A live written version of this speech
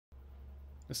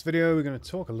This video we're going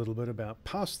to talk a little bit about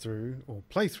pass-through or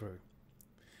play-through.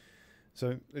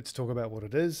 So let's talk about what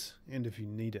it is and if you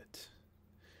need it.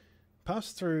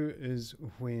 Pass-through is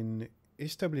when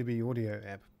SWB Audio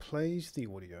App plays the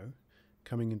audio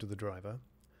coming into the driver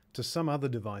to some other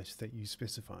device that you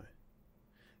specify.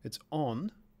 It's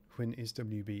on when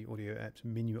SWB Audio App's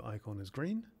menu icon is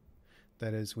green.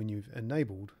 That is when you've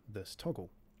enabled this toggle.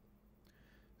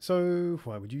 So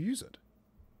why would you use it?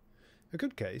 A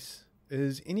good case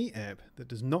is any app that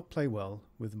does not play well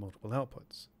with multiple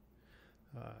outputs.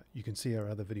 You can see our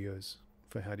other videos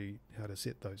for how to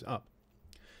set those up.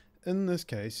 In this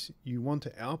case, you want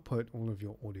to output all of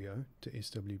your audio to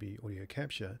SWB Audio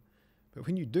Capture, but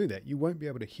when you do that, you won't be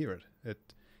able to hear it.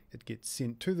 It gets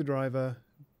sent to the driver,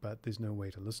 but there's no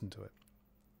way to listen to it.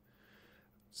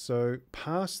 So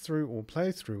pass-through or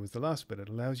play-through is the last bit. It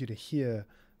allows you to hear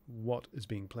what is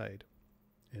being played.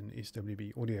 In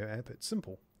SWB Audio App, it's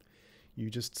simple. You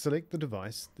just select the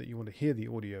device that you want to hear the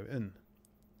audio in.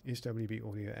 SWB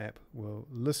Audio App will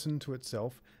listen to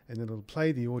itself and then it'll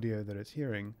play the audio that it's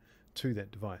hearing to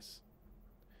that device.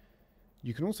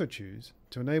 You can also choose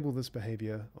to enable this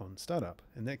behavior on startup,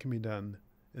 and that can be done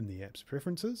in the app's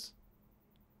preferences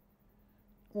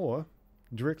or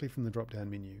directly from the drop-down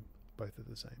menu. Both are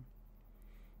the same.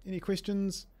 Any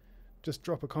questions? Just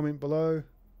drop a comment below.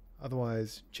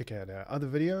 Otherwise, check out our other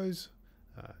videos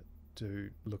to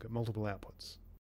look at multiple outputs.